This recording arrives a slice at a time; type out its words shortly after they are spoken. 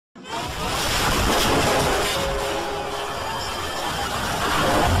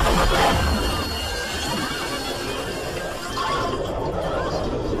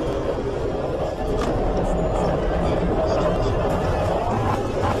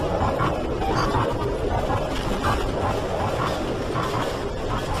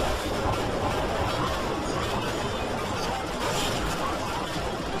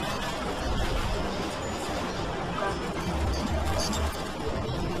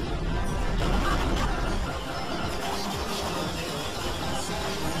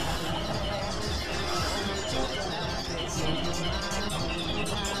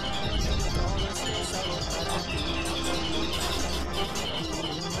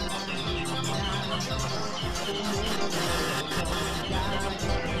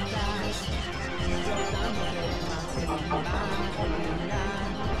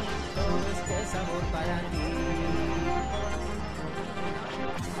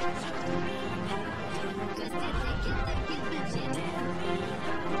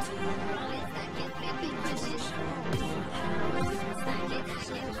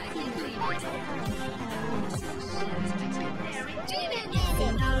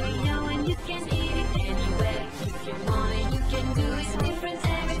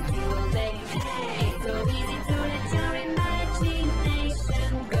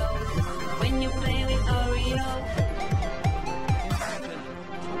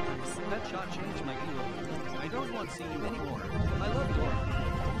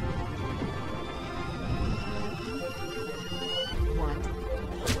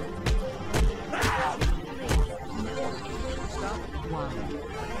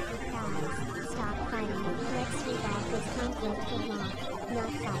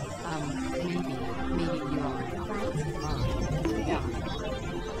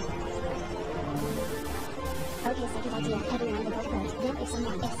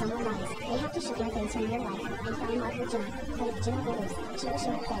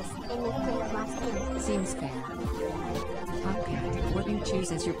Seems fair. Okay, what do you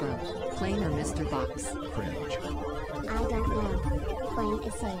choose as your boat? Plane or Mr. Box? Cringe. I don't know. Plane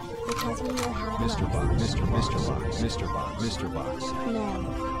is safe because we know how it Mr. Box, works. Mr. Box, Mr. Box, Mr. Box. No.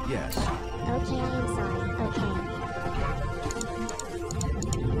 Yes. Okay, I am sorry. Okay.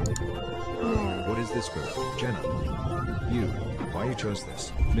 No. What is this girl? Jenna. You. Why you chose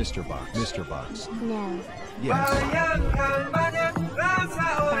this? Mr. Box, Mr. Box. No. Yes. That's why I don't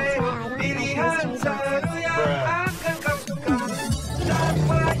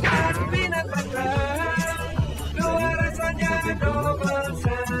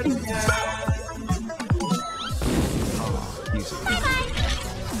Easy.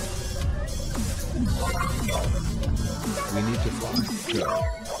 We need to fly. Go.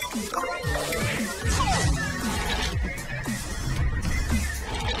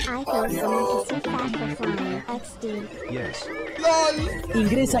 I think someone is too fast for flying. XD. Yes.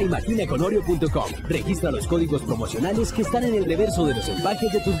 Ingresa a imaginaconorio.com, registra los códigos promocionales que están en el reverso de los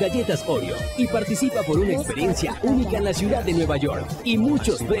empaques de tus galletas Oreo y participa por una experiencia única en la ciudad de Nueva York y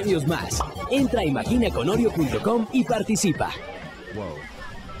muchos premios más. Entra a imaginaconorio.com y participa. Whoa.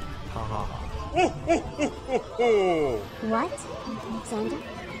 Ha ha ha. What? Sandra?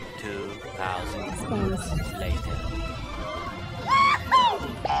 2000 later.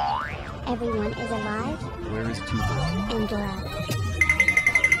 Everyone is alive? Where is Kyoobur? And Dora.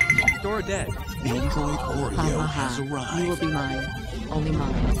 Dora dead. Ha ha ha. You will be mine. Only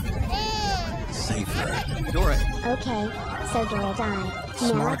mine. Dora. Okay, so Dora died.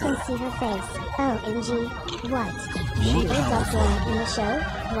 Now I can see her face. OMG. What? She is up there in the show?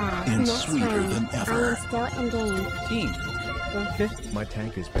 Wow. And Next sweeter round. than I ever. am still in game. Team. My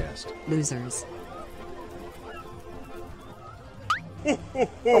tank is best. Losers.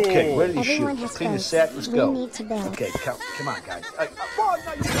 Okay, ready to Everyone shoot. has Clean the votes. set. Let's We go. need to build. Okay, come on, guys. Come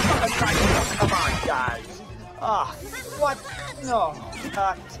on, guys. Ah, what? No.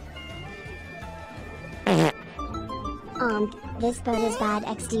 This boat is bad,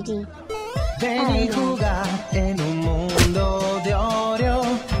 XDD. Ven y jugar en un mundo de Oreo.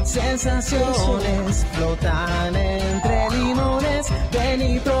 Sensaciones flotan entre limones. Ven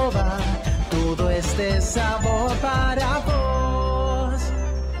y proba todo este sabor para vos.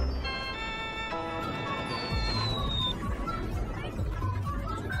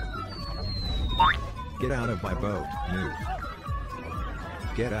 Get out of my boat, noob.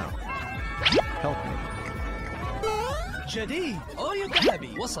 Get out. Help me. جديد أوريو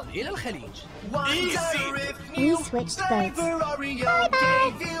ذهبي وصل إلى الخليج. We switched boats.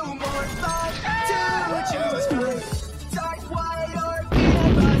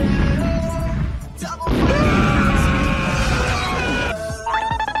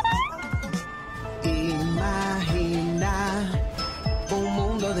 Imagina un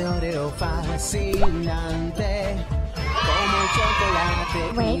mundo de Oreo fascinante como el chocolate.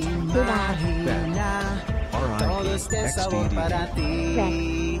 Wait, who died? Imagina todo este sabor para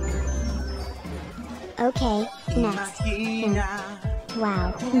ti. Okay, next.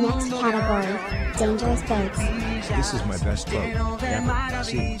 Wow, next category. Dangerous boats. This is my best boat. Ever.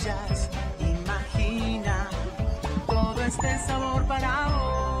 See. Imagina todo este sabor para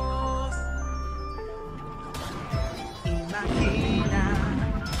vos. Imagina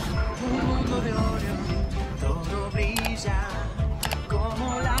un mundo de Oreo, todo brilla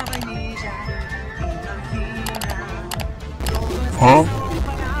como la vainilla. Imagina todo este sabor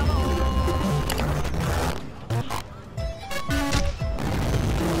para vos.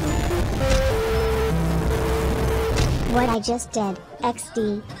 What I just did,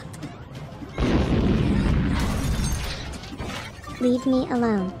 XD. Leave me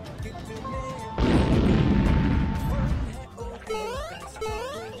alone.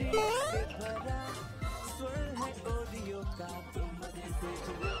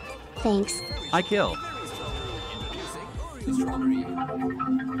 Thanks. I kill.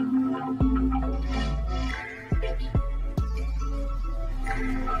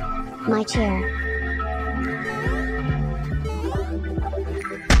 My chair.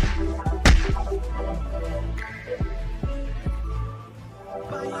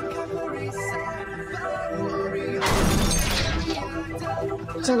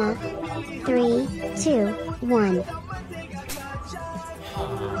 Jenna. 3, 2, 1.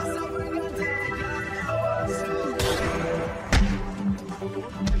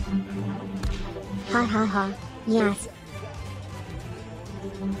 Ha ha ha. Yes.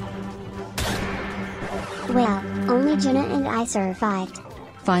 Well, only Jenna and I survived.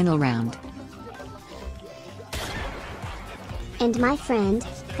 Final round. And my friend,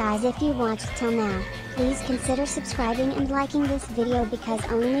 guys, if you watched till now, please consider subscribing and liking this video because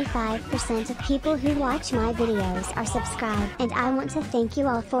only 5% of people who watch my videos are subscribed. And I want to thank you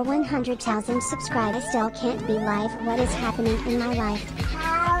all for 100,000 subscribers. I still can't be live. What is happening in my life?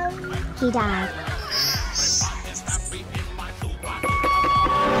 He died. Is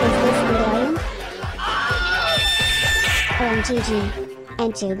this an alien? OMGG.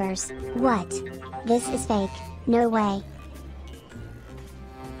 And tubers. What? This is fake. No way.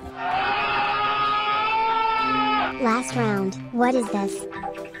 Last round. What is this?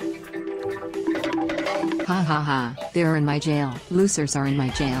 Ha ha ha. They're in my jail. Losers are in my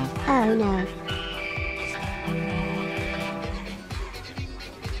jail. Oh no.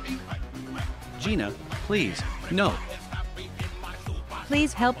 Gina, please, no.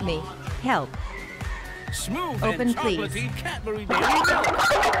 Please help me. Help. Smooth Open, and please. chocolatey Cadbury Dairy Milk.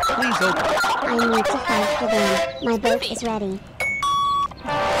 Please open. I need to fight for them. My boat is ready.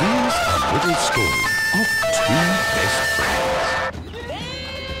 Here's a little story of two best friends.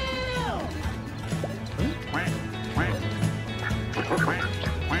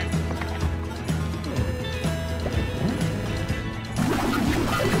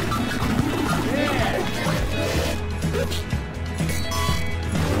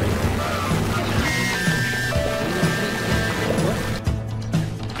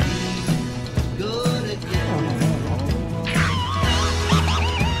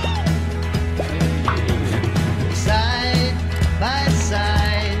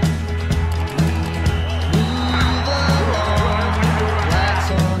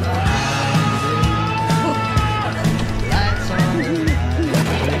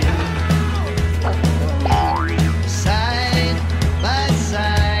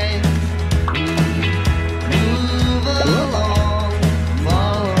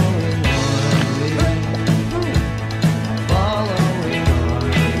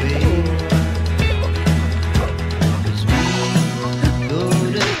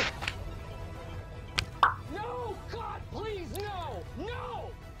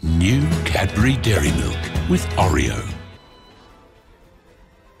 New Cadbury Dairy Milk with Oreo.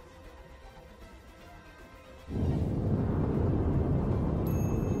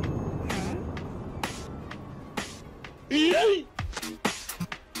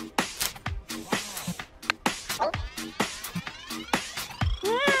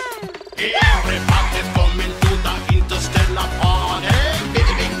 Everybody's coming to the interstellar party.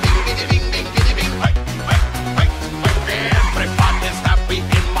 Biddy bing, biddy biddy bing, bing, biddy bing. Everybody's happy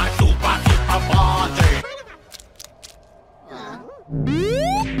in my super party.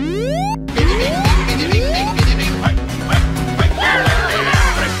 Biddy bing, biddy bing, bing, biddy bing.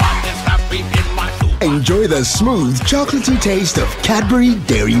 Everybody's happy in my super. Enjoy the smooth, chocolatey taste of Cadbury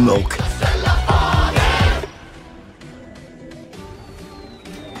Dairy Milk.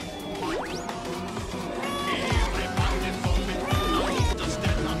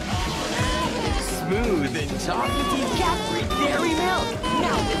 Smooth and chocolatey Cadbury Dairy Milk.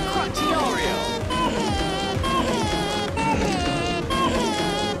 Now with crunch